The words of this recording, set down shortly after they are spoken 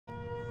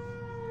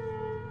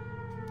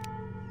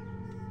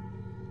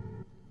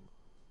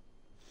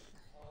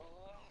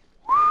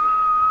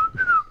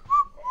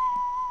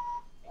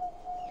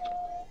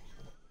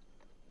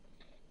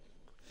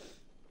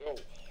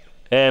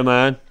Hey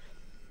man.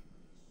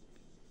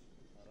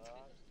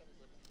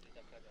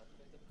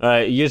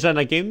 Alright, you in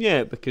a game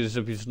yet? Because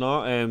if he's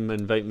not,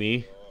 invite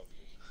me.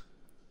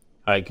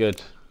 Alright,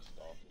 good.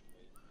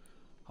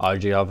 Oh,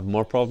 do you have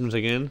more problems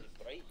again?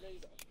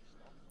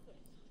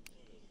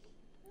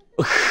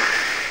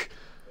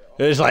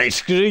 It's like,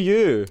 screw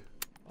you!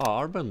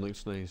 Oh, Urban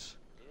looks nice.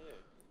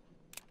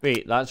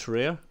 Wait, that's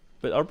rare?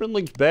 But Urban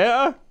looks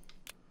better?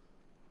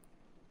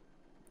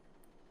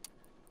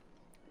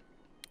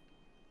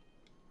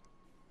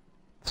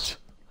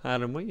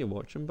 Aaron, what are you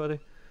watching, buddy?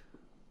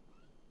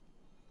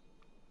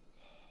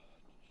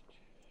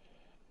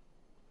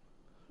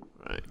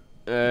 Right.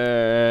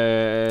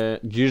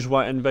 Do you just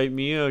want to invite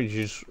me, or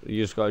you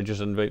just gotta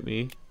just invite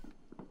me?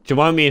 Do you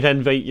want me to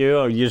invite you,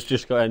 or you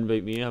just gotta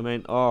invite me? I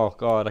mean, oh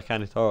god, I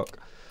can't talk.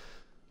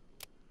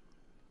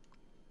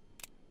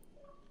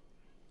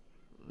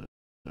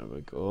 There we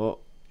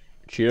go.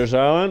 Cheers,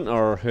 Alan,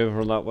 or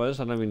whoever that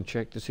was. I didn't even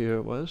check to see who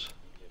it was.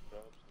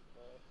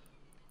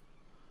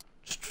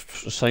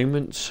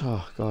 Assignments.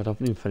 Oh god, I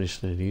haven't even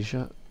finished any of these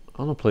yet.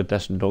 I've not played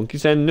this in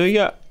Donkey's End new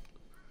yet.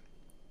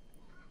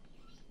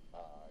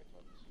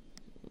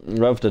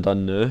 What have they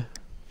done now?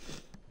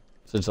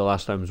 Since the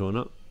last time I was on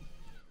it.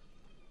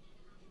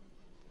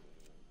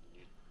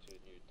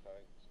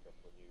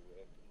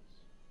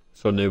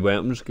 So new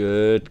weapons,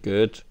 good,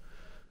 good.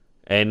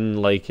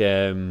 And like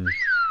I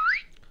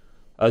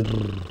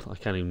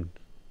can't even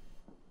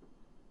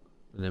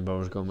remember where I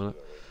was going with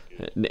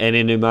it.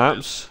 Any new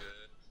maps?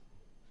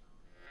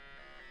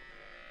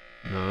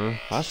 No,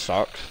 that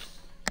sucked.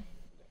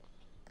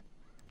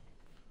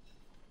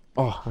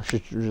 Oh, I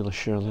should really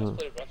share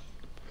that.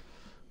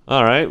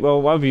 Alright,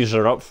 well whatever yous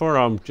are up for,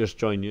 I'm just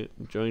join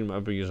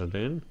whatever yous are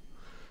doing.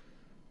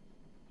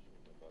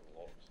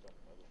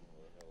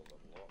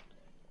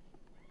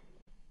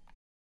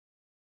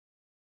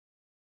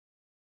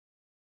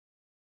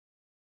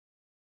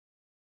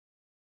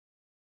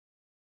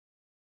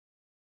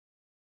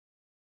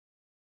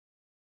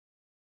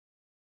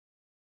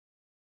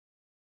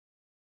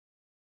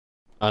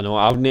 I know,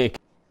 I've need to...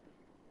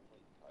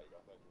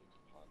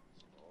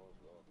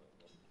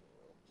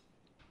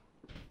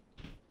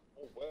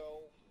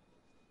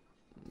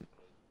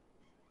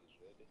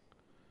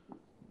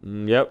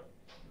 Yep.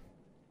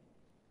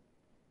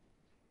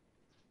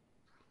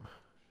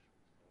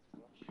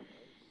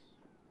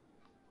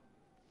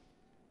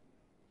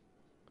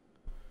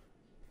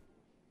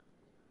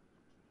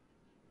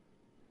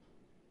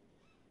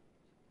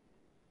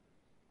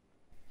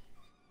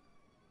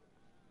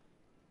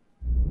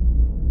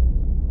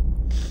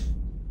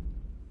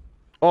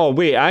 Oh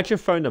wait, I actually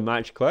found a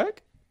match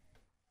quick.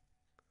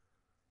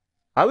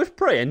 I was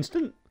pretty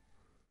instant.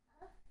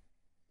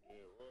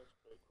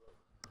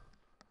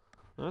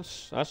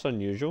 That's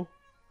unusual.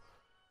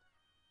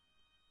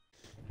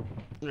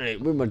 Right,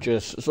 where my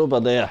juice? It's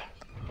over there.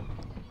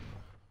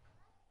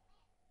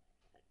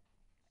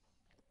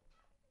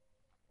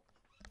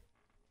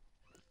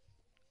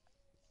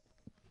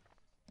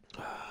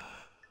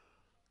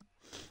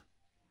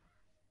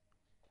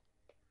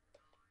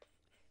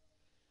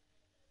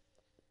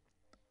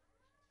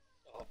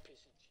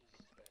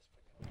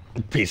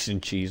 Piece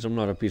and cheese. I'm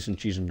not a piece and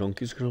cheese and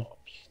donkeys girl. Oh,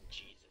 piece and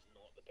cheese is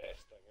not the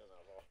best thing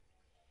ever.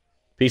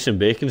 Piece and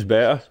bacon's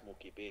better.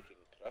 Smoky bacon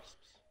crisps.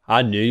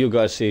 I knew you were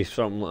gonna say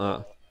something like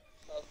that.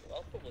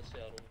 I'll probably say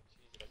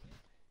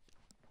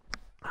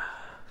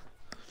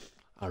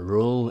a roll and cheese and onion. A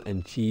roll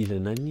and cheese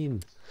and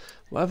onion.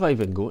 What have I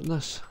even got in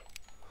this?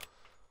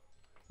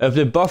 Have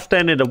they buffed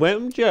any of the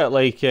weapons yet?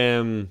 Like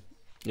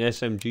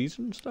SMGs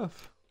and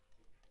stuff?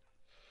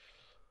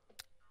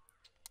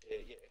 Yeah.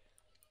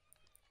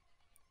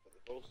 But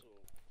they've also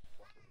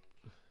fucking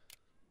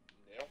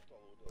nerfed a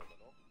load of them, you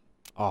know?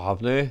 Oh,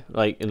 have they?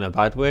 Like in a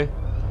bad way?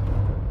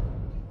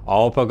 I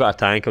hope I got a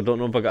tank. I don't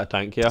know if I got a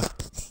tank here. I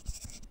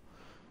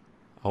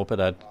hope I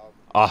did.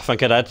 Oh, I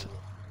think I did.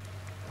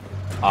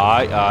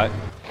 Aye.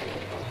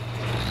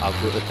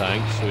 I've got the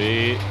tank,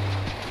 sweet.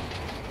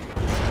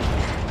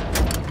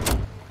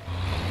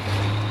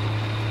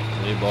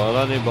 Any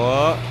bother.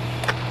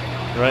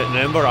 Right,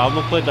 remember, I've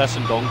not played this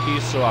in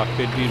donkeys, so I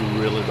could be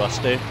really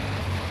rusty.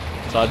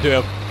 So I do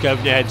have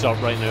giving you a heads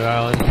up right now,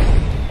 Alan.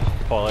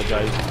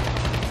 Apologise.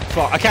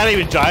 Fuck, I can't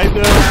even drive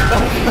now.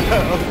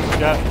 Oh,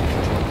 shit.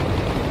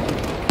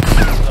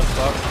 What the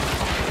fuck?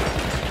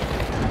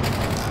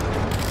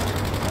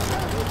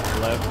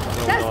 Left.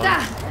 No, Fenster!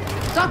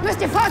 Dort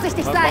müsst ihr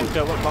vorsichtig sein!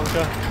 What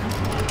bunker?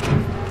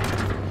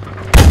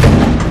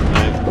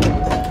 Nice.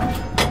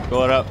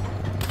 Go up.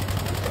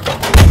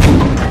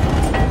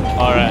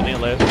 Alright, I need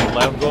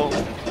left go.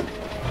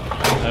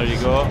 There you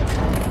go.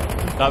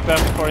 That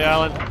perfect for you,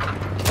 Alan.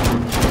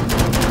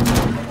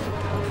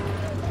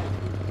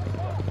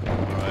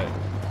 Alright.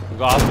 I'm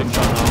gonna have to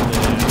turn on the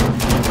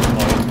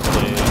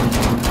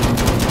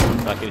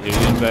so I can hear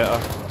you better.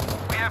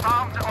 We have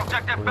armed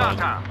objective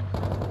Bertha.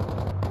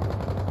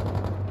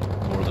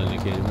 More than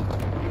the game.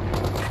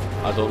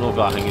 I don't know if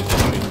that thing is a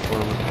stream for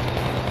me.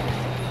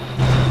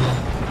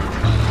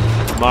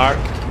 Mark.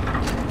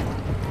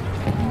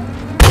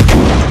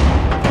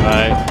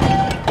 Right.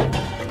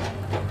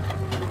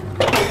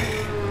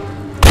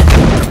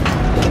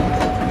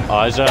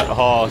 Oh, is it?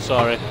 Oh,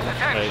 sorry. Right.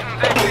 Attention,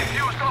 they've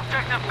defused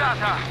objective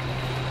Bertha.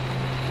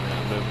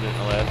 I'm moving it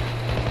to left.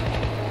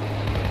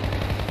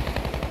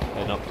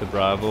 Heading up to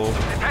Bravo.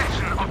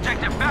 Attention,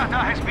 objective Bertha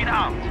has been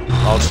armed.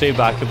 I'll stay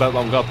back a bit, but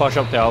I'm gonna push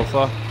up to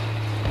Alpha.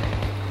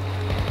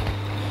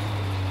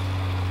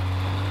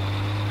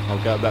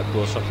 I'll get a bit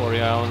closer for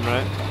you, Alan,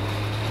 right?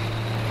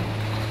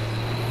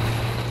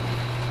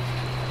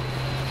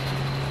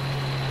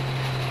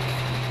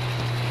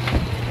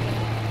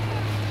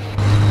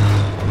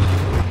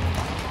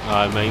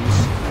 Mines.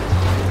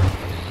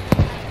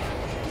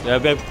 Yeah,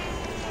 babe.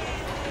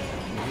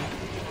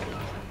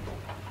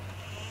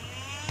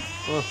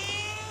 Oh.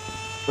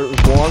 It was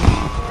warm.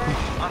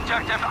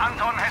 Objective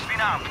Anton has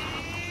been armed.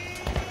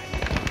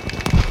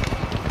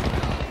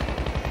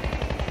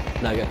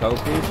 Now I get power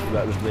keys.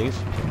 That was nice.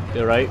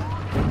 You're right.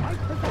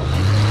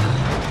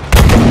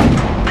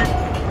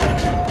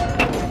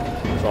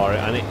 Sorry,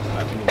 Annie.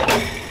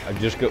 I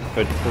just got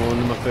food thrown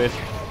in my face.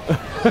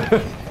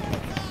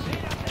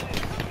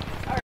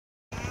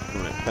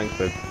 Right, thanks,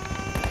 babe.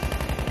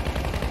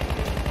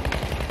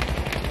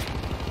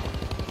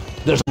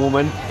 There's a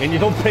moment, and you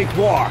don't break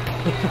war.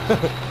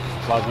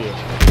 Love you.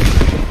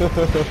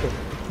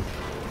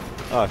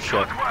 Oh shit.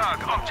 Good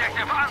work.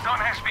 Objective Anton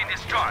has been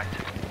destroyed.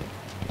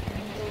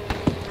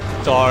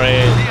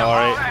 Sorry. Clear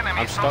all I'm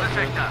enemies from stuck. the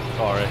sector.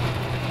 Sorry.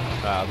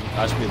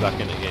 Ask me back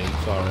in the game.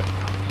 Sorry.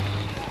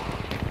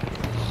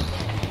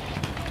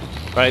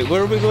 Right,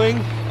 where are we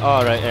going?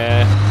 Oh, right.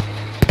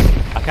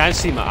 I can't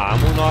see my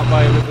ammo not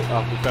by the way.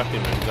 Oh, we've got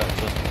 15 rounds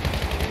actually.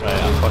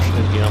 Right, I'm pushing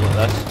in here like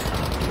this.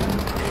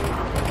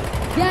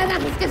 Ja,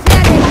 das ist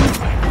gefährlich.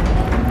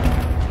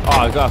 Oh,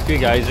 I got a few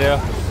guys there.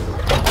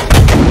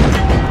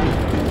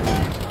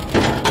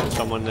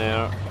 Someone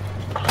there.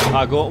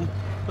 I got him.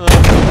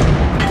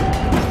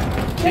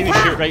 See me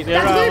shoot right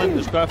there, Alan.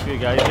 There's quite a few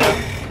guys there.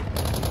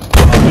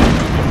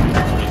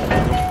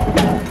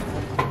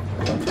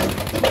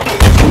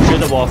 Shoot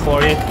the wall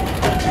for you.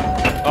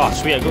 Oh,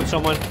 sweet, I got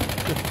someone. We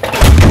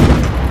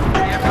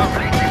have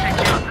completely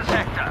secured the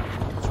sector.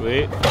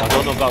 Sweet. I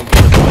don't know if that'll get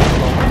the point as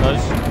long as it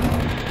does.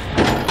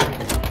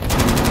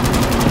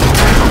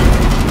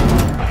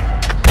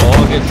 Oh, I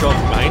get shot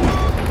from behind.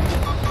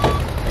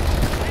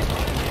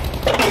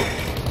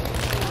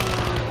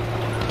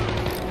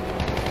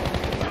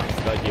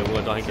 God, yeah, well, I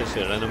don't think it's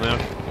there anywhere.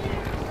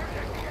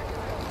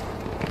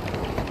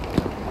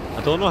 I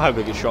don't know how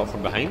we get shot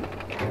from behind.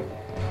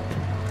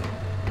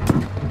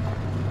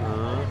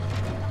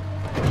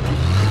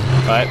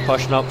 Right,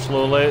 pushing up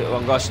slowly.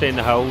 I'm gonna stay in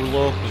the hill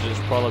low because it's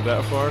probably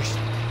better for us.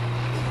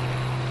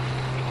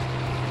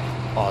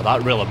 Oh,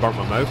 that really burnt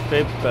my mouth,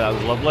 babe, but that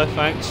was lovely,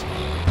 thanks.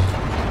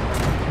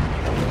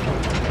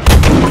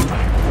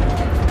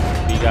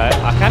 Big guy.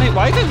 I can't eat.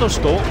 Why did no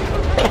stop?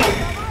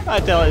 I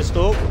tell it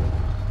stop.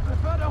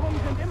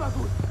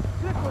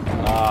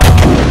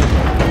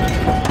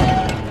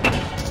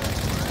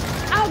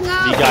 Augen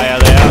auf. Big guy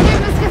out there.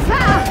 Leben ist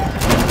Gefahr.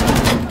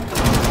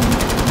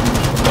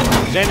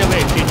 Is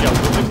anybody change a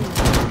woman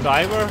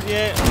driver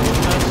yet?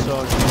 That's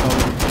or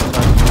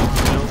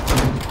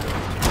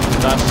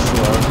that's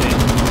swerving.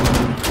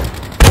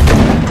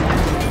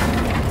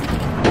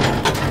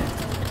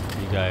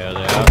 Big guy out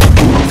there.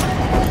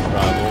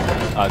 Bravo.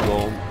 I go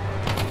home.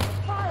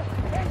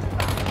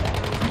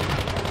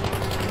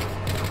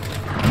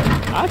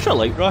 I actually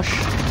like Rush.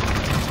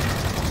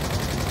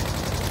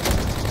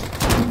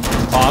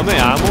 Oh, I'm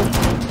out of ammo.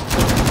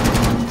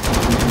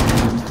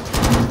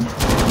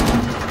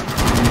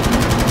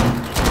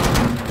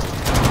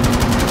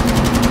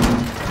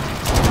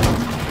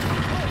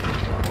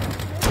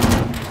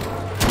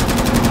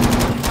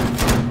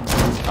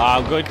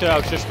 I'm going to,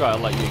 I've just got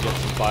to let you get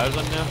some fires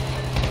in there.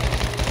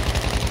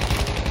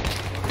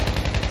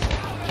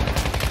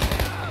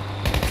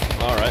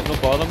 Alright, no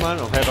bother man,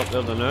 I'll head up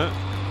there the now.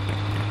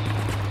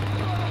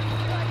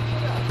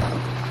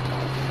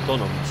 Don't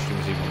know if the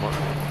stream's even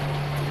working.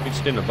 You can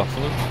stay in the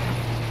buffalo.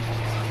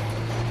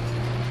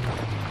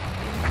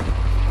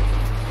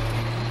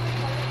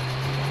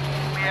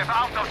 We have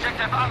armed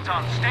objective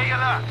Anton. Stay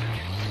alert.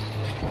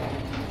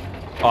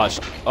 Oh, it's,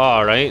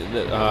 alright,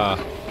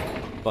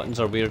 buttons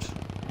are weird.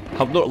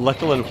 I'm not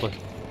little in play.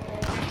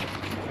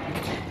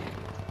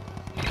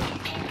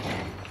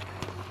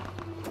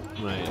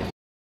 Right,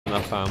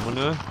 enough ammo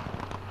now.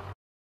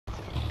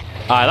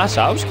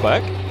 That was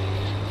quick.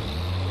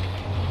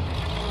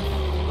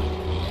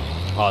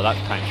 Oh, that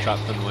tank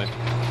trapped in the way.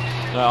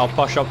 Right, I'll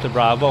push up to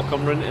Bravo, I'll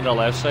come round to the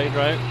left side,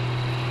 right?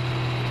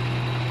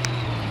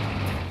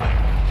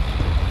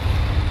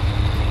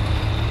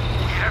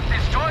 We have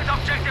destroyed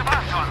objective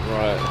Anton.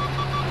 Right.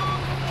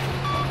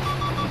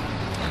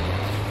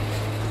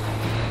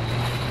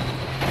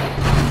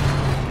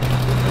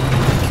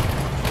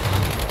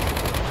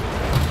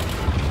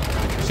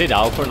 Stayed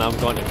Alpha and I'm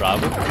going to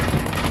Bravo. We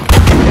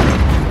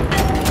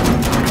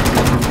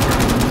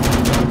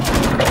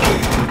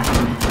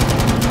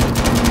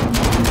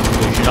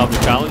should have the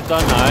challenge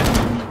done now.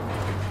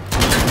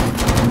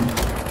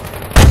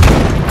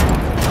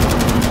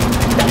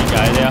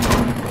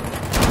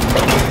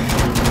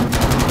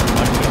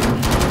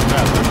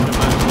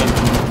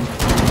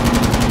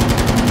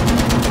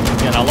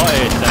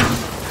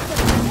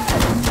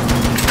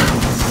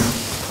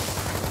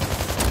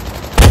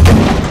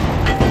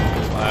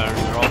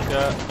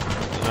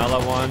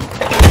 man.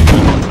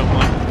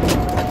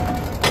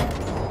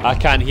 I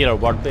can't hear a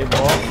word they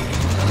bought.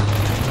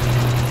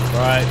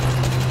 Right.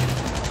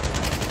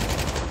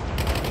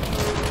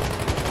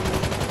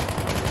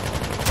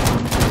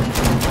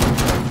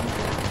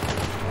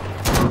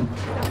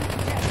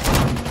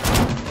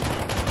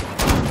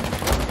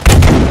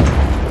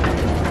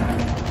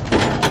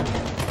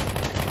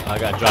 I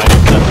got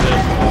driving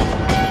sensitive.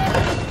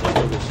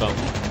 Let's do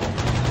something.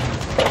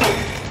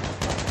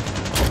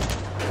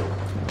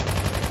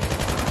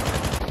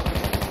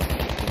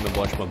 Let me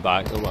watch my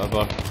back or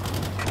whatever.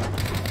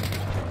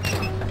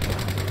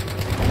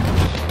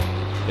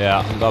 Yeah,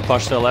 I'm gonna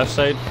push to the left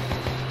side.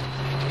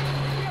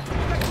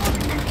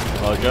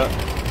 Roger.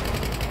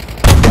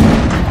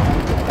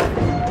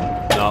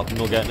 No,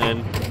 no getting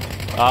in.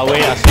 Ah,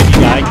 wait, I see the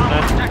guy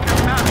coming in.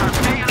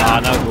 Ah,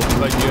 now go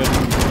for you.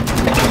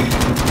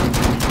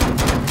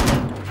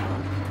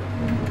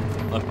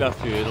 I've got a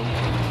few of them.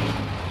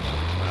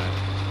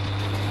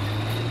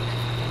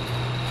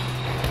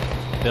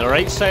 Right. The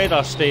right side,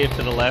 I'll stay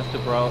to the left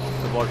towards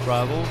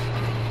Bravo.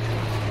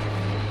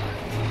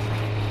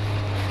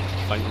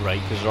 I think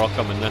right, because they're all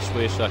coming this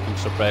way, so I can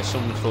suppress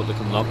them before they're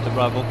coming up to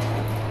Bravo.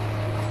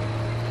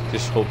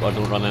 Just hope I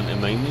don't run into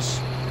mines.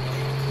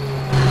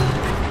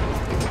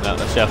 Yeah,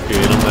 I see a few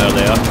of them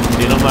there.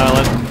 See them,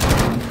 Alan?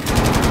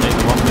 Light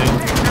them up,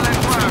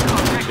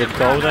 mate. Good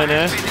call down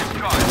there.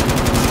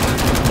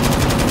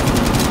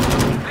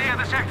 Clear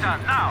the sector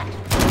now.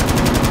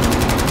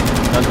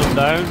 Let them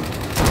down.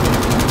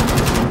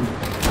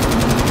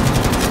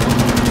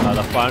 Ah,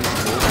 they're firing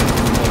smoke.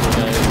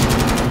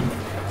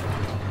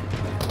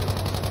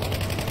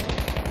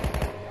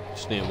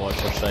 Just need to watch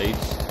their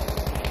sides.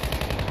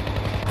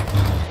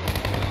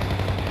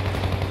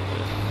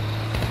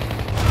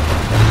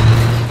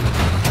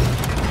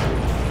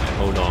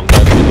 Hold on,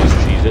 gotta get these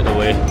trees out the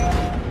way.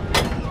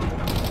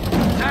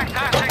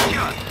 Sector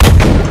secured.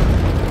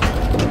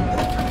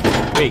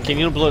 Wait, can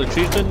you not blow the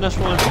trees down this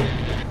one?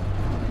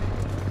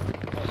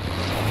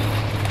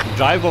 You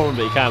drive over them,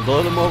 but you can't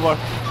blow them over.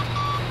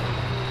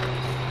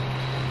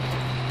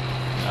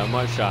 How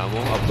much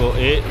ammo? I've got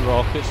 8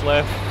 rockets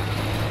left.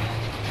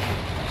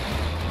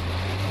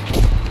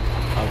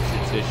 I've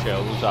 60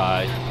 shells,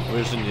 aye.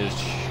 Where's the news?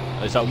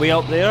 Is that way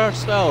up there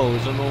still?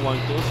 Is there no one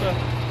closer?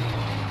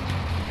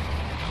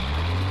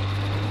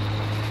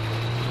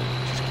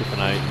 Keep an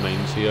eye on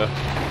mines here.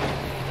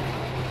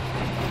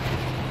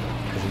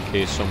 Just in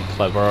case some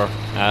clever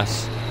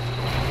ass.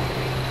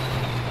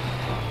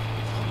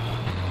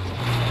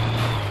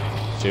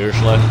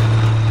 Seriously.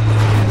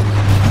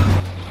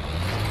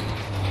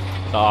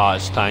 Ah,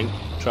 it's tank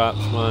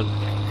traps, man.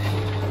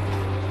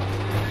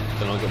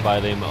 Cannot get by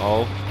them at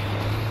all.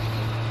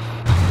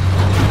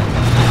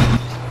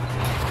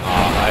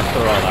 Ah, after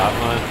all that,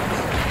 man.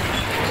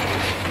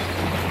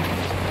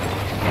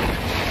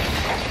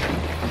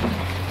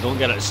 Don't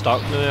get it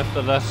stuck now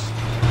after this.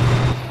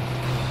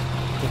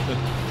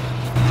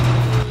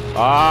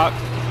 Ah!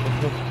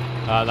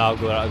 Ah, no, I'll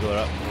go it.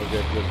 We're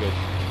good, we're good.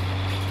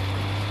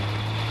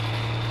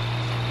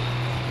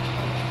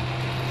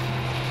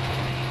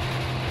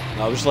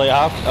 I was like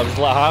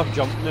half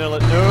jumping there,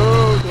 like,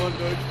 no,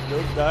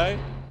 don't die.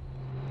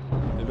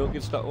 And don't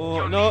get stuck.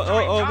 Oh, no,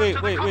 oh, wait,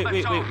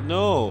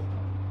 no.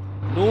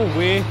 No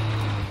way.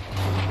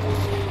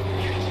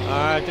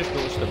 I just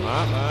noticed the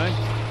map, aye.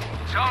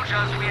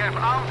 Soldiers, we have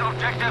armed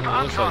objective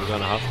Looks like we're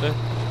gonna have to.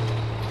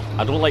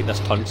 I don't like this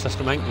turn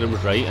system, I think it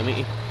was right,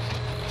 innit?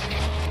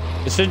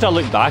 As soon as I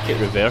look back, it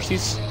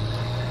reverses.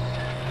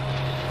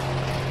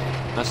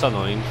 That's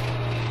annoying.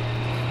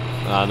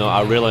 I know,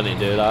 I really need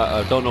to do that.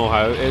 I don't know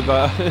how,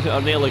 but I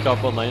need to look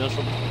up online or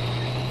something.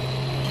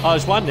 Oh,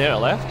 there's one there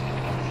left.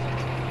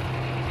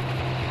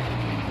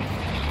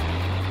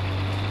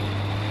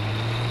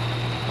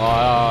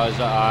 Oh, is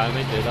that? I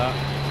might do that.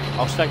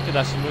 I'll stick to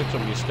this move,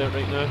 I'm used to it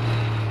right now.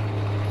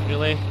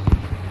 Really?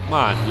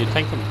 Man, you'd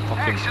think I'm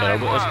fucking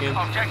terrible at this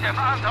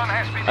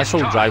game. This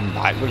whole driving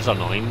backwards is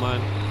annoying,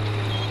 man.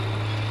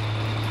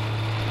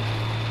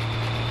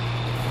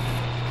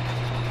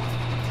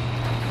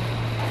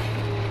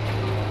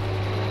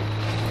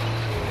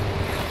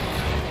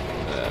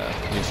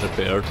 Needs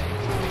repaired.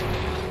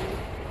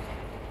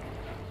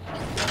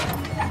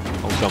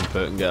 I'll jump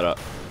out and get it.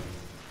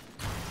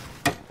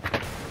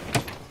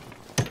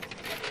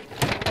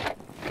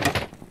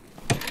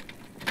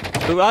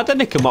 So I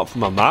didn't come up from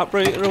my map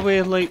right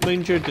away, like,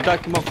 mind you. Did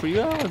that come up for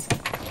you, Alan?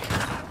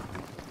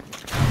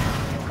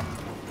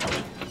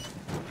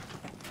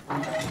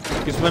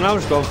 Because when I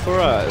was going for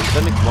it, it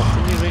didn't come up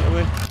for me right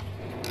away.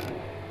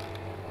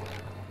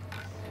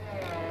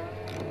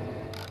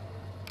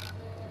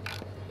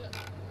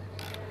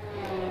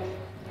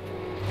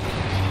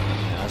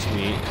 Yeah, that's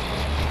me.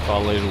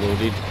 Fully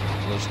loaded.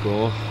 Let's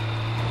go.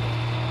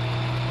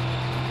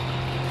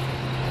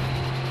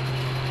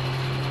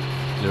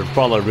 They're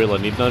probably really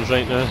needing us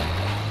right now.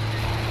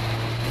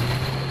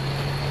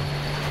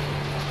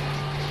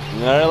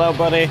 Alright, little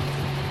buddy.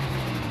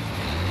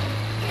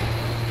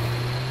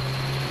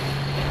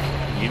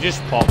 You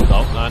just popped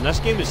up, man. This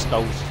game is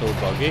still so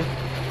buggy.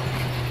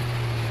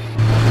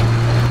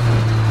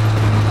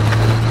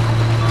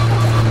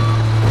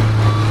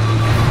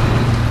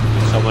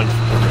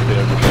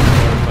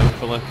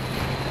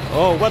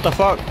 Oh, what the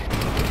fuck?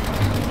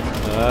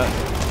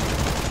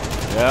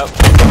 Yep.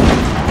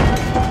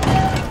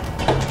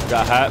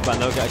 Got hit, but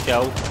now got a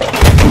kill.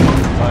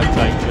 I'll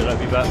try and shoot it a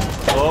wee bit.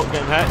 Oh,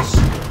 getting hits.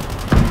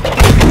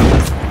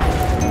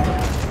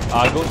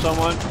 I got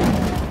someone.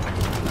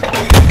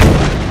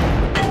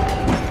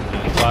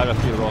 Fire a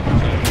few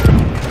rockets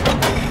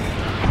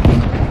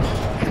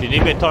in. Do you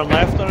need me to turn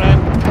left or right?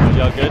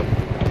 You're good.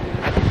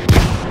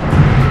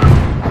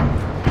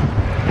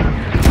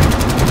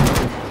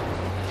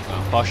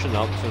 I'm pushing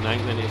up, so I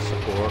think we need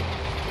support.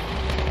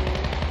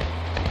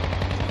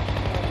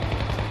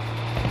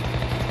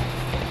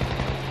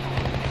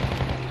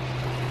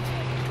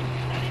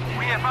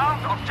 We have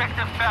found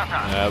objective Bertha.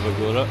 Yeah, we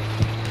got it.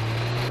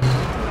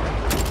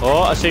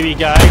 Oh, I see a wee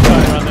guy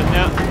trying to run in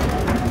there.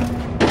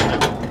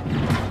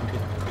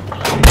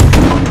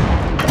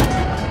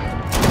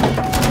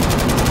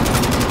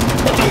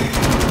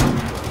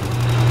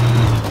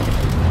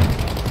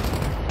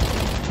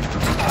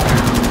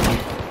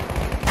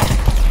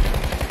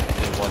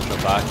 Watch your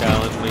back,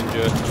 Alan, mind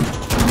you.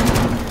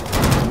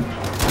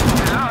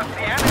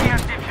 The enemy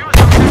has defused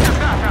objective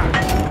Bertha.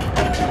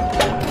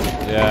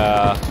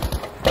 Yeah,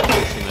 I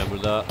remember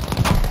that.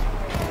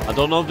 I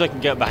don't know if they can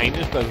get behind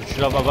us, but we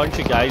should have a bunch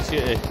of guys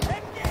here to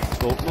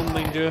smoke them,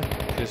 mind you,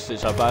 because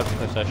it's a bad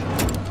position.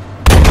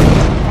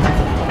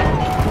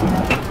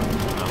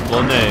 I'm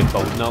blowing the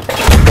building up,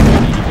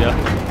 easier.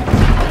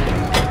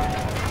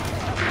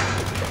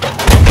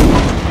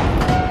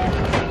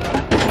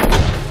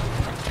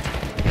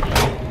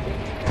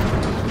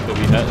 Could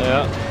we hit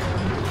there?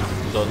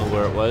 Don't know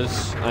where it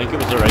was. I think it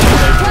was the right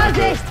side.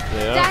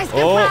 There.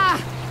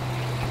 Oh!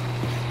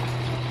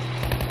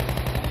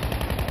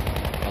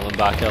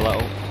 Back a little.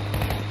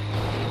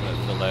 Right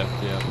to the left,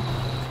 yeah.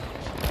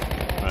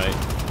 Right.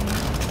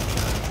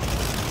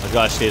 I've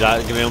got to say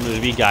that, there's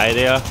a wee guy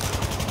there.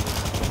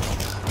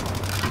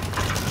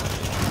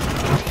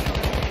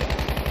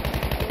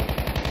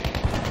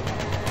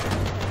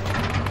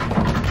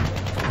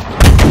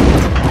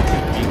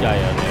 Wee guy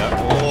in there.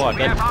 Oh, I We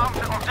did. have found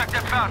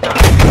objective Bertha.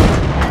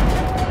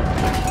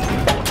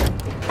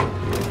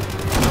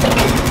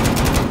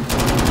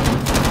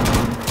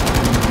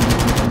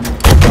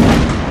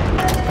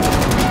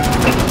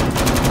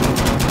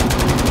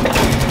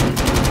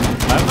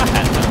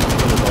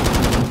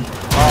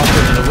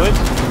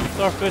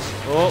 Surface.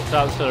 Oh,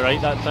 that was to the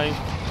right that time.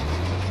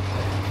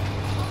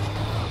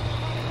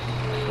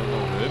 Don't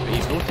know who, but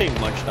he's not taking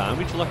much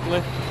damage,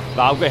 luckily.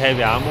 But I've got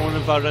heavy ammo on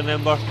him, if I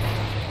remember.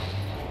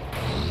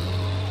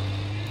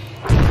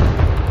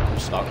 I'm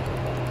stuck.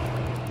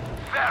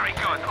 Very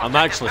good. I'm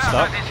actually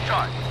stuck.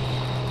 Destroyed.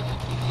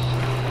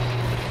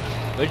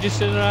 Where'd you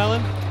sit there,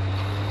 Alan?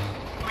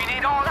 We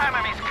need all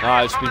enemies cleared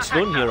Ah, it's from been the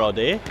snowing sector. here all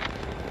day.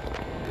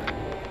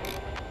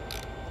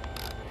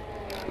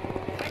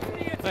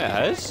 It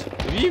has.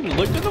 Have you even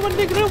looked at the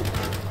window grill?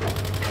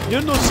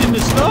 You've not seen the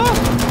snow?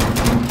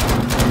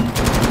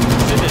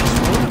 Seen it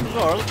snowing? It was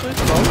all over the place,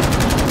 bro.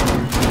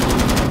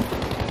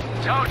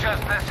 Soldiers,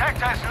 the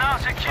sector is now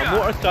secure. I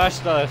motor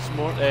crashed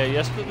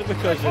yesterday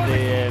because of the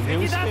hailstones. It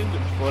was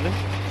funny.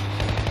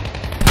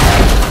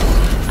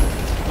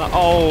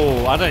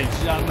 Oh, I didn't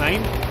see that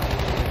mine.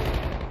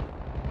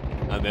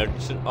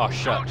 Emergency. Oh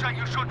shit. Soldier,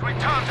 you should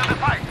return to the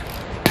fight.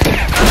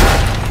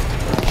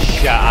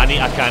 Shit, I need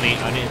to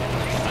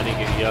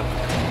get here.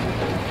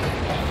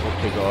 Oh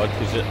my god,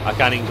 because I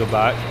can't even go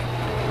back.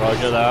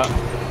 Roger that.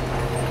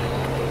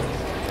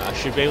 I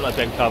should be able to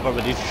take cover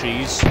with these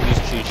trees.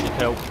 These trees should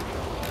help.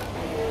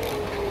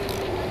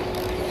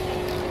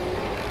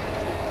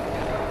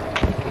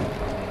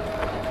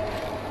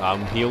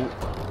 I'm healed.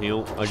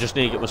 I just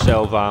need to get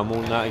myself ammo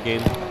on that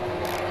again.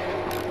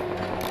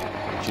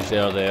 Which is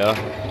there.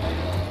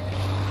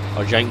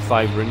 Or giant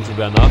 5 rings will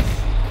be enough.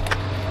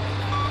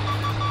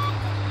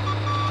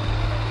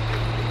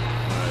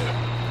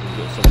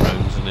 Some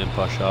rounds and then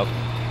push up.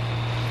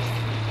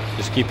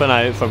 Just keep an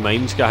eye out for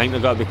mines, because I think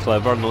they've got to be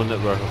clever knowing that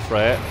we're a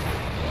threat.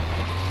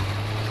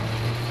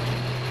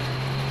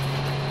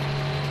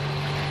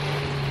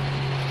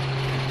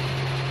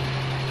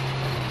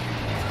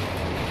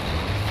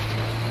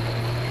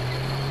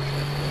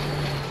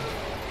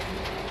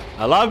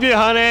 I love you,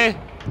 honey!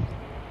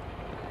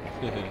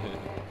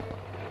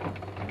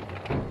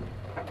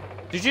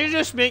 Did you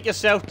just make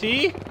yourself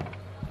tea?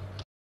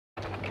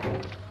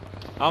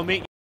 I'll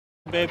make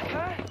babe,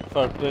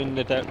 for doing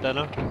the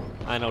dinner,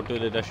 and I'll do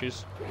the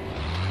dishes.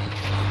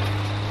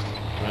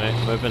 Right,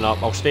 moving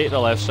up. I'll stay at the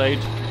left side.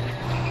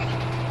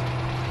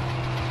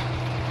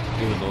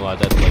 Even though I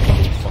did like the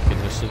whole fucking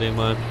yesterday,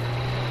 man.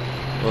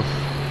 Ugh.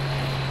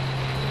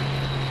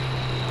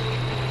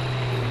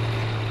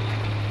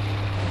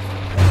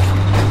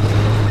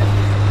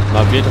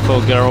 My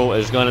beautiful girl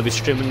is going to be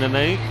streaming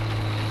tonight,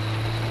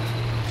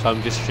 so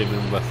I'm just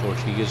streaming before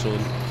she gets on.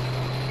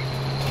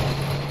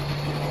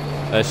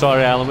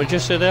 Sorry, Alan, what did you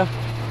say there?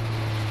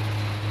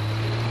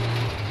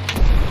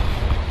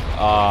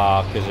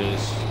 Ah, because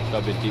it's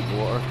got to be deep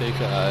water, take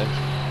it.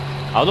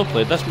 I've not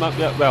played this map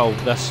yet. Well,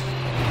 this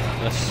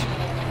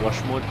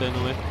rush mode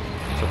anyway.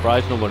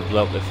 Surprised no one blew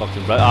up the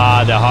fucking brick.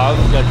 Ah, the heart,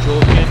 they're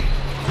joking.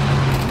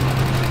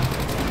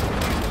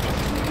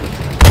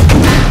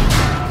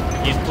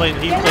 He's playing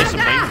some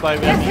mines by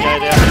me, the guy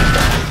there.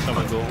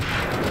 Someone go.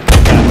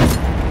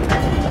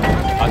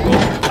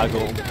 I go.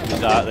 He's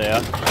that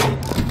there.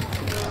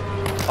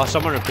 Oh,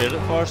 someone repaired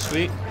it for us,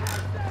 sweet.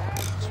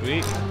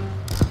 Sweet.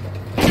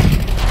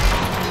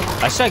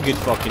 That's a good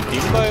fucking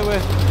team, by the way.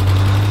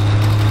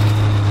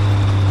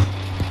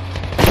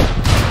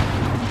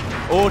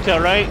 Oh, to the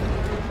right.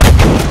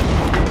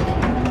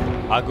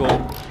 I go.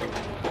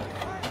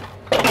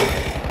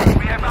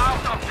 We have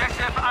out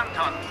objective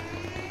Anton.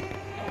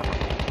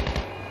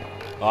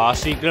 Ah,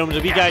 see, Graham,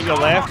 there's a wee guy at your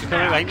left. Come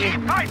out, ain't you?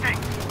 Keep fighting.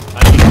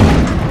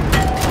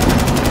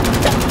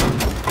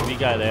 A wee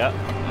guy there.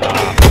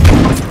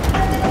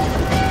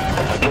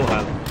 Go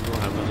him,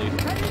 at least.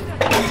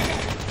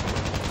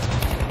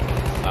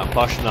 I'm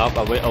pushing up.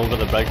 I wait over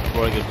the bridge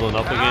before I get blown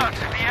up again. Alert,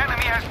 the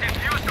enemy has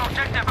defused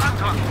objective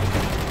Anton.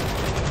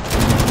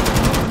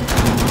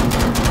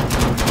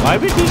 Why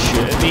would he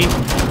shoot at me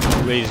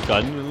with his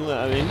gun?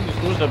 I mean,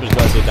 he knows that was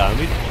going to do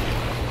damage.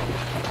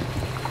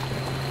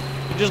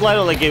 You just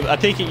literally give. I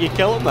take it you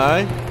kill him,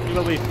 man. Give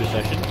away his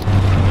position.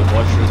 The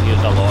washroom here's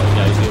a lot of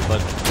guys here,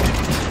 but.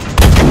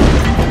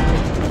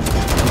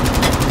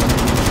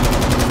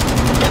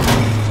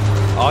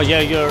 Oh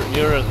yeah, you're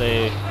at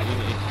the.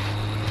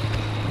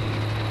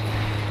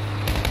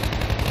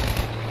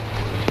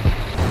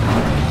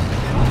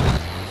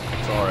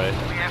 Sorry.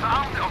 We have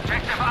armed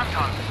objective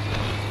Anton.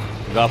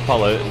 I gotta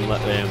pull out and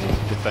let them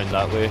defend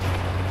that way.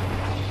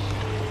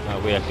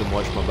 That way I can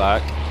watch my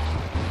back.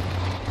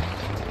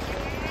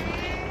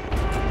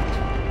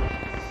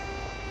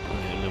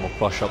 And then we'll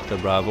push up to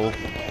Bravo. I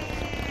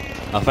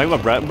think we're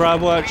Brett and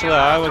Bravo actually.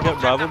 Aye, we'll get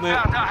Bravo, mate.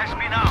 Right.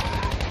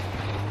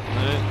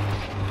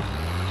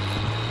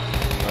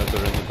 I'll go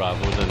ring the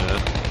Bravos in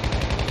there.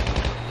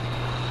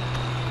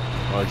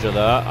 Roger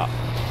that.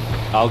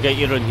 I'll get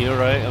you in here,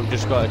 right? I've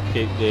just got to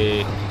take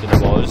the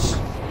boss.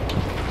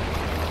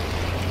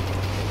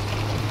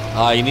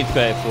 Ah, you need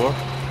 34.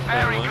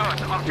 Very good.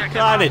 You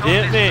can't do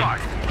it, mate.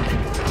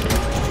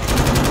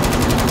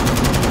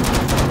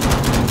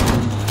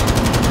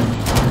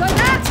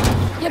 Soldat!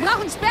 Wir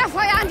brauchen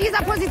Sperrfeuer an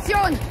dieser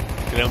Position!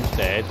 Graham's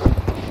dead.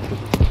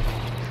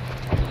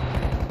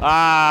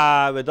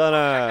 Ah, we done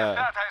it.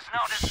 Data is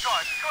now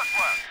destroyed. Good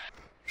work.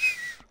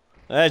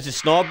 There's the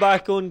snob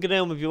back on,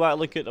 Graham, if you want to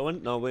look at the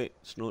wind. No, wait,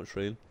 it's not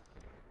rain.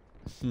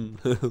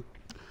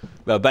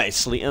 Well, a bit of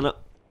sleet in it.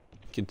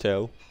 You can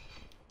tell.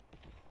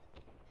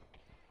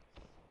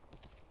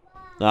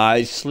 Ah,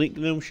 it's sleet,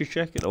 Graham, we should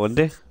check it the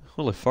window.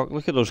 Holy fuck,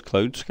 look at those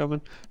clouds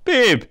coming.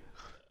 Babe!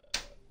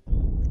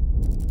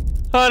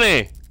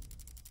 Honey!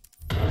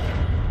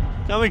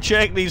 Come and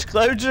check these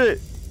clouds out!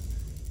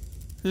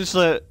 It's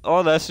like,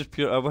 oh, this is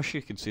pure. I wish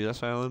you could see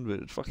this island, but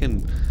it's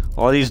fucking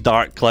all these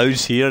dark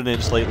clouds here, and then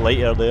it's like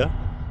lighter there.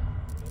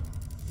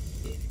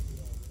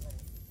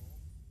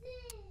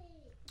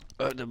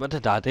 What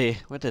did I do?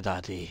 What did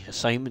I do?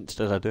 Assignments,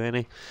 did I do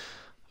any?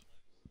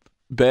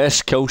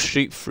 Best kill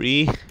streak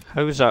free?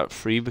 How is that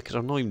free? Because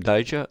I've not even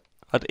died yet.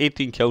 I had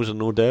 18 kills and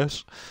no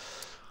deaths.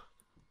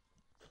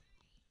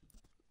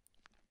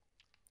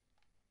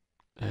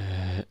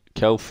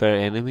 Kill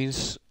 30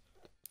 enemies.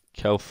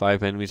 Kill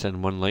 5 enemies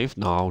in 1 life.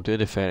 No, I'll do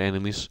the 30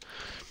 enemies.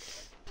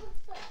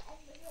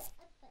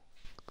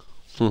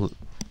 Look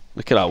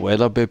at that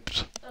weather,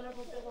 babes.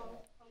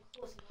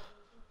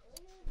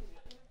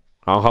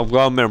 I'll have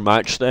got a mere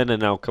match then,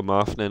 and I'll come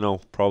off, and then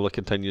I'll probably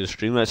continue the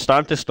stream. It's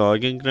starting to snow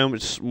again, Graham.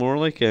 It's more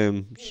like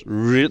it's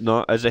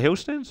not. Is it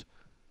hailstones?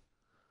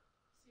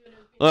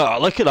 Oh,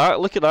 look at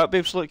that,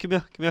 babes. Look, come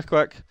here,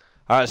 quick.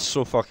 That's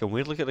so fucking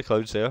weird. Look at the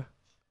clouds there.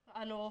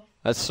 I know.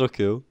 That's so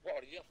cool. What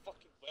are you, a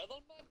fucking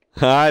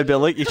weatherman? Aye, but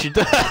like you should.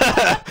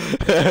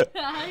 Yes.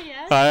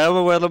 I am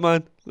a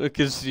weatherman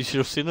because you should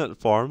have seen it at the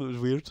farm. It was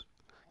weird.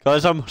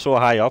 Cause I'm so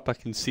high up, I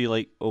can see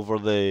like over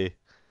the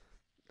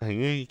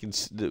thingy. You can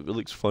see, it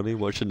looks funny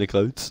watching the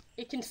clouds.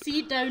 You can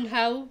see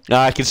downhill.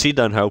 Ah, I can see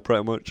downhill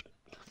pretty much.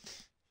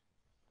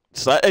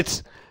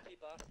 It's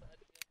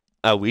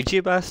a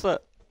Ouija bastard.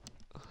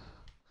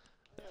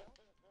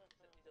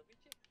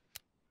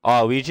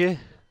 Oh, Ouija.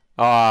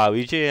 Oh,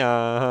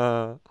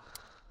 Ouija.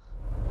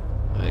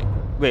 Right.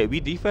 Wait, are we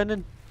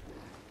defending?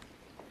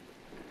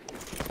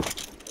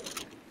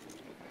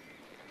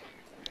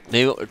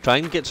 Now, try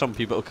and get some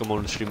people to come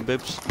on the stream,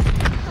 babes.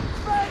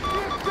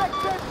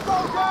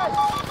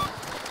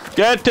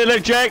 Get to the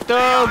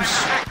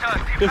objectives!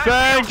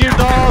 Defend your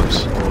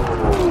knobs!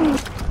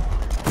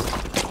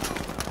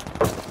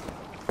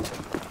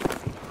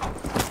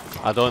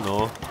 I don't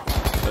know,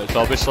 but it's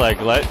obviously a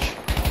glitch.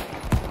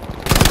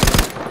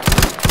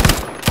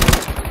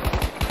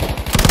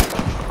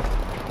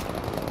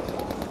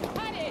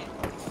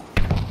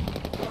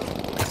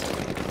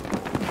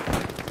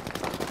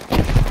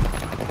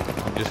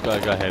 Just gotta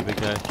go heavy,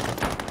 guys.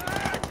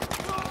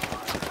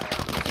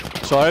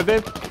 Sorry,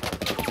 babe.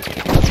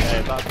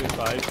 Battlefield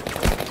 5.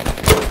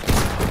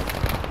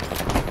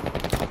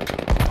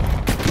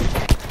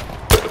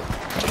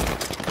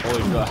 Oh,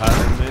 he's got a hat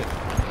on, mate.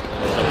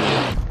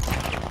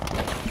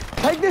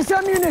 Take this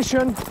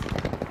ammunition.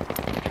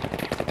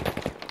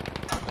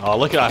 Oh,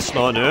 look at that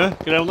snow now.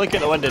 Can I look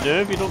at the window now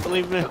if you don't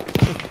believe me?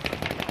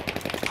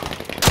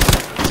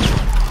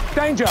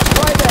 Danger,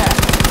 right there.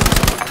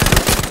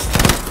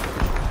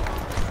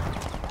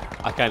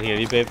 I can't hear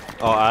you, babe.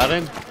 Oh,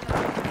 Aaron.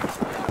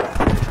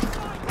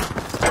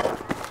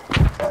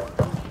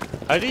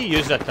 How do you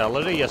use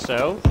artillery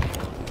yourself?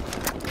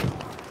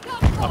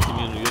 How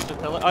can you use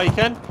artillery? Oh, you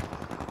can?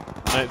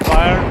 Right,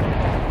 fire.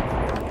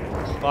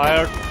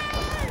 Fire.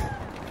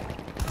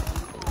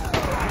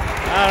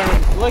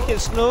 Aaron, look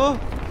at snow.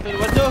 Through the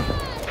window.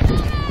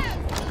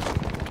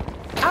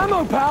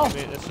 Ammo, pal.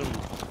 Wait, there's some...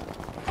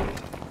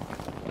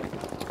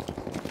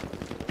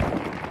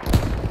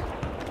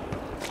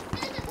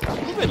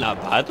 It's been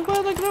that bad the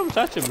weather, Graham. It's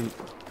actually been...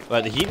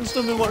 Like, the heating's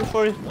still been working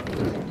for you.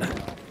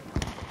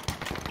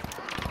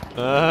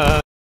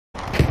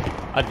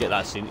 I'd get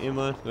that seen to you,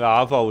 man. Yeah,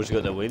 I've always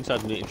got the wins.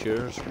 I'd make sure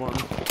this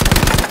morning.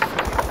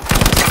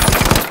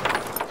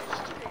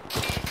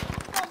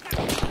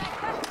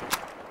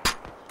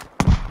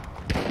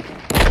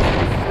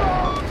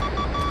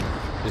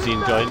 Is he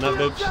enjoying that,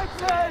 Bibs?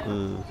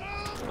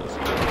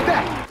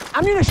 There,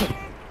 ammunition.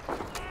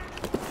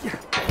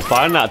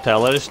 Firing that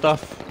artillery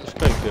stuff, it's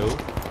quite cool.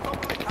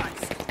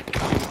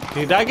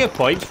 Did I get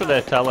points for the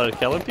artillery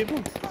killing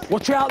people?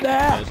 Watch out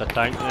there. There's a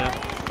tank there.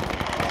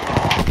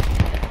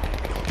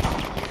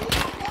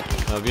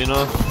 Have you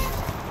know?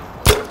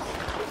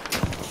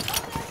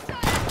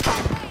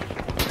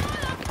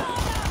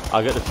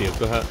 I got the field,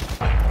 go ahead.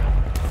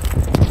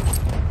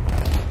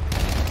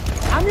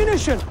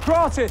 Ammunition,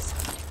 gratis.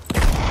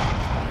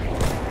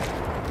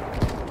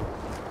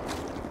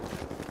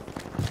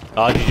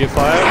 Oh, did you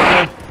fire it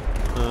again?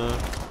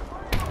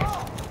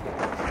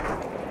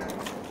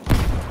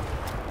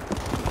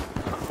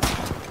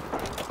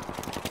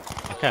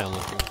 I can't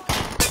look.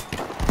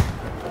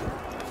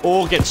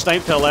 Oh, get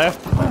sniped to the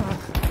left.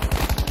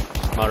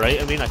 Am I right?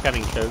 I mean, I can't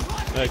even count.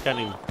 No, I can't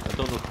even. I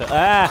don't know.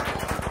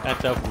 Can't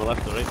tell from the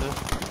left to right now.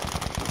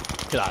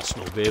 Look at that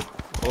snow, babe.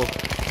 Oh.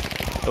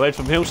 I went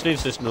from hill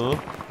stage to snow.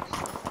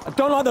 I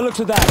don't like the looks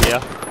of that.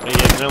 Yeah. Right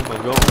here now, I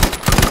go.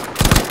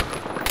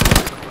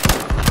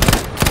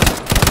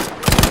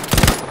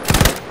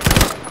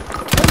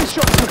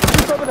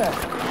 Shots over there.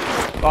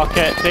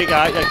 Okay, take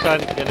that, you can.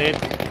 Grenade.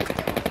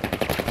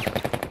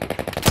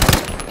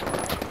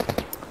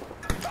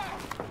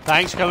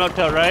 Tanks coming up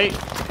to the right.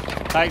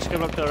 Tanks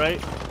coming up to the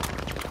right.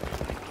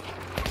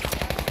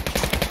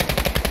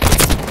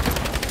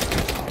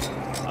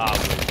 Oh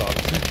my god.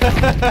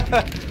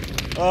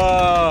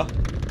 Oh.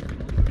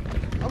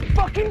 I'm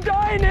fucking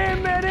dying here,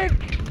 medic.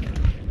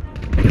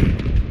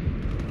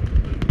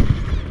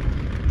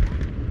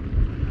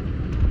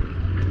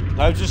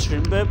 How's the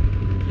stream, babe?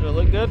 Does it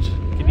look good?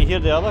 Can you hear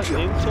the other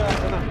name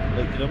chat in it?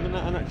 Like drum in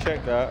it, innit?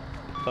 Check that.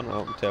 Turn it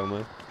up and tell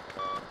me.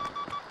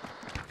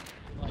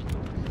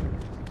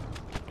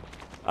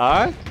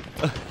 Aye?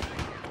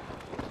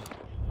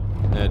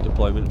 Yeah,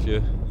 deployment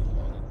view.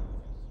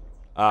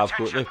 Ah, I've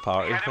got the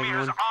party thing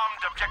on.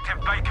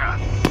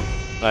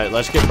 Right,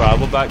 let's get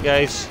Bravo back,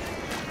 guys.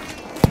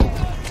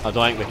 I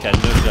don't think we can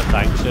do because the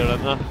tanks there,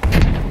 isn't there?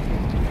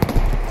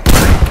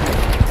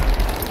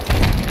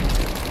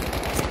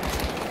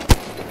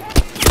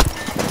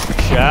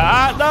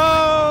 Shit, no!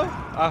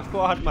 I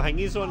thought I had my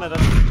hingies on, I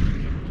didn't.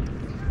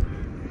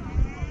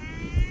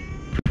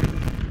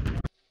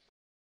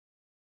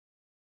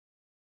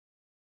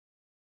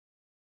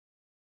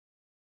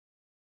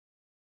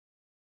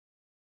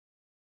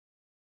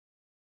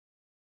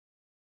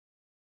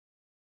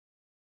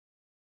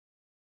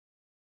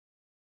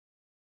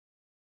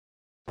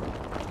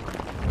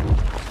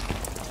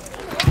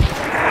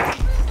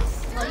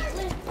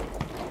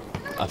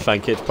 I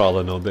think it's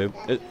probably no, babe.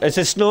 Is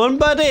it snowing,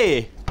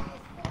 buddy?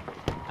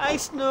 Hi,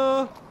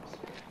 Snow.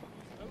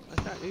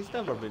 He's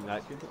never been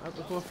that good at that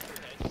before.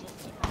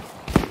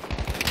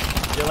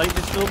 Do you like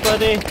the snow,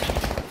 buddy?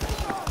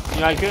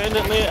 You want to get in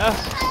it later?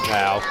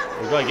 Well,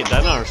 we've got to get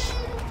dinners.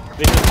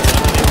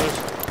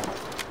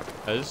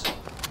 Is.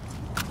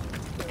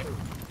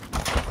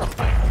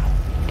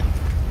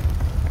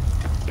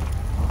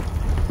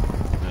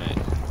 Right.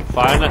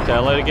 Firing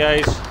artillery,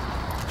 guys.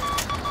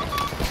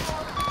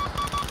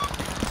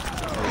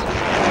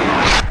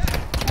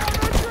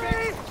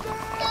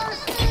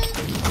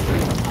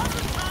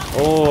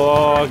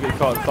 Oh, I get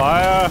caught on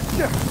fire.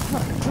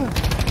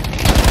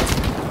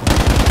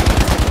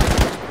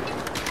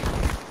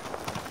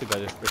 Too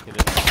bad it's freaking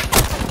it.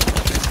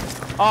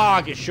 Oh,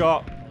 I get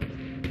shot.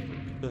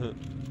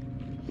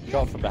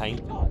 Shot from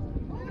behind.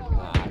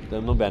 Nah,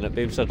 they're no Bennett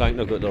babes. I think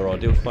they've got their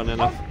audio fun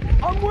enough.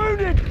 I'm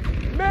wounded.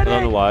 Medic. I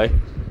don't know why.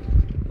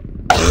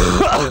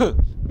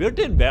 We're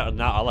doing better than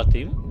that other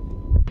team.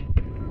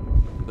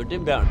 We're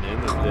doing better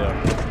than them over there.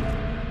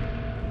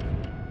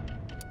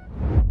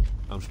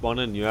 I'm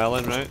spawning New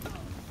Island, right?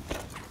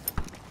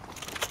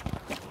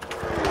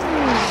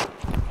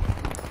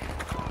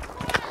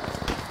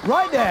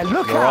 Right there,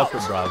 look We're out! off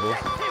at Bravo.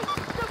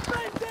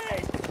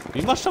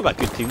 You must have a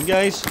good team,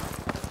 guys.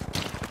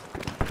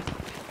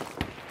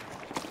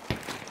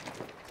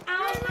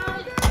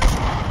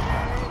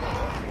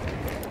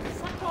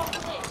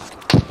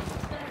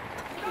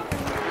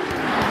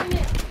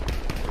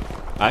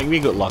 I think we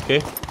got lucky.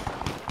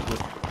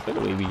 Look at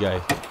the wee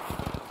guy.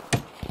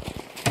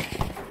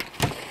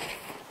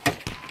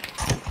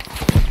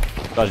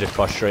 Does he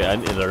push straight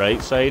into the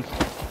right side,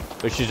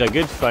 which is a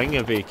good thing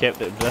if he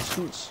kept at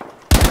distance.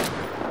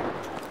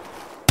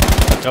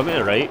 Come to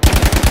the right.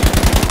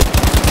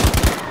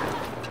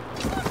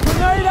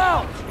 Grenade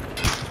out!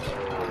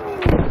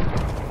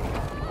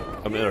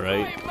 Come to the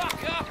right.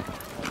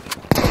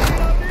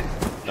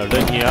 They're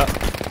down here.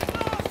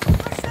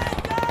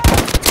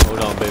 Hold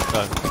on, babe.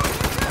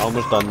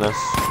 Almost done this.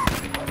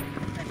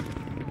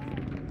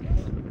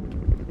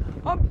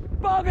 I'm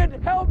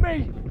buggered! Help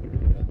me!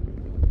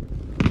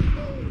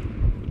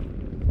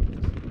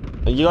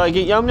 You gotta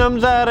get yum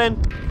yums there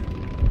then.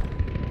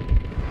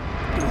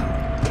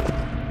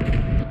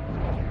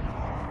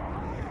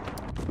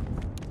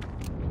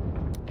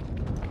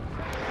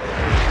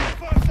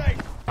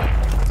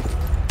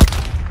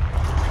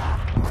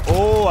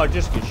 Oh, I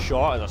just get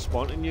shot as I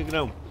spawned in you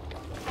ground.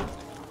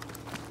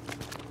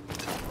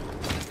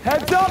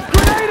 Heads up!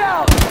 Grenade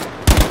out!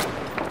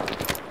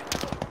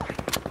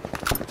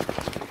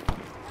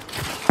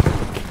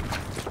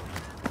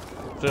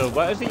 So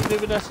what is it you do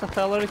with this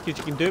artillery? Because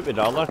you can do it with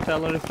the other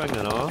artillery thing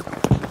and all.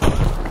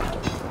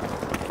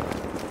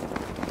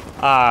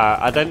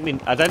 I didn't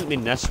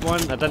mean this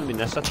one. I didn't mean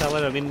this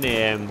artillery. I mean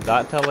the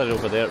that artillery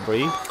over there at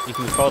Bree. You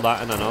can call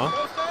that in and all.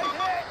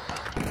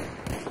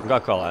 I'm gonna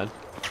call it in.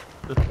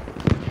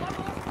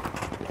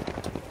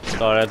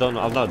 Sorry, I don't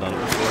know. I've not done it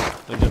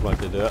before. I just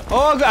wanted to do it.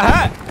 Oh, I got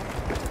hit!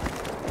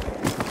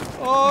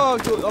 Oh,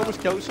 I almost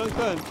killed something.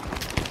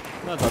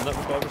 I've not done that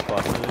before. I was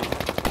fascinated.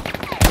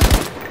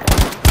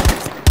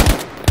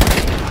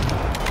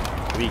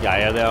 Wee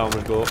guy there,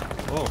 almost go.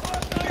 Oh.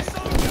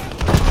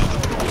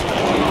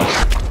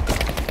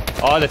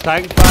 Oh, the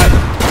tank's back.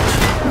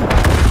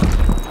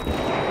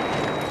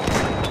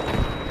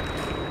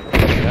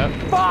 Yep.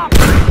 Fuck!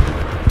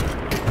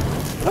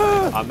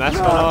 I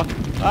missed one off.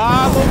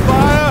 Ah, I'm on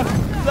fire!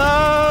 No!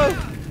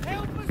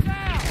 Help us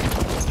out!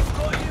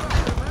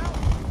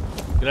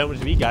 There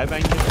was a wee guy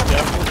behind you.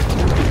 Careful.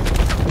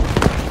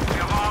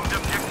 You've armed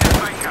objective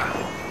Baker.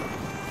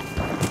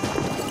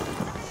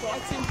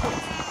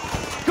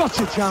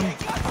 Gotcha, chum!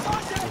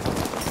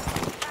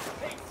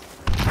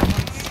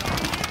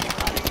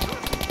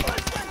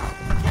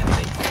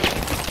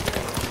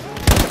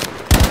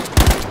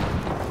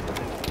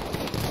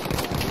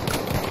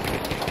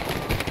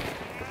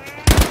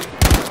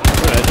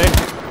 Where is he?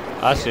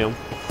 I see him.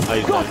 Oh,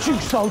 he's Got down. you,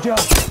 soldier!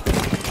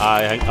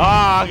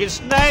 I get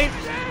sniped!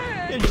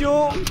 You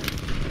joke!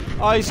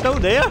 Oh, he's still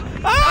there?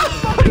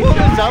 Ah! What was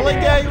that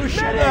like guy you were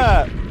shooting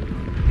at?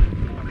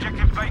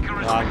 Objective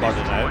Baker is I'm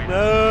burning out.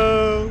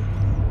 No!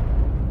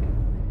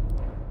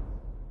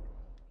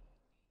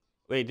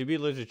 Wait, did we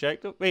lose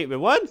objective? Wait, we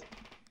won?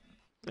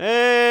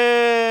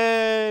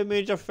 Hey,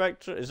 major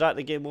victory. Is that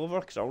the game over?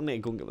 Because I'll need to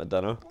go and get my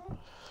dinner.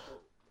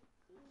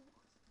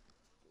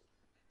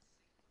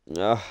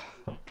 Ah.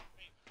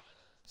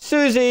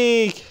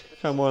 Susie!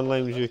 Come on,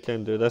 Lemons, you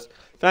can do this.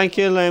 Thank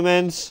you,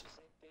 Lemons.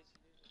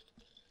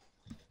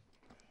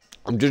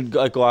 I'm just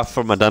gonna go off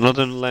for my dinner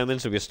then,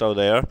 Lemons, if you're still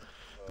there.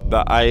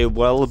 But I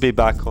will be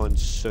back on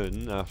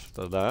soon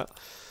after that.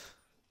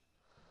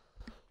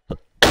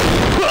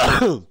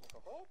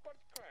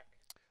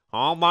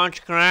 Oh,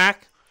 bunch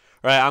crack.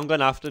 Right, I'm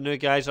going after now,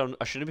 guys.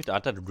 I shouldn't be. I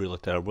did really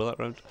terrible that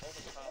round.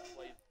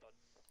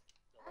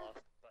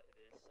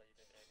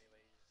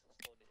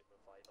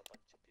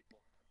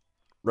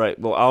 Right,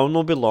 well, I'll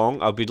not be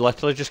long. I'll be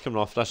literally just coming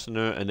off this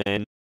now, and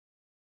then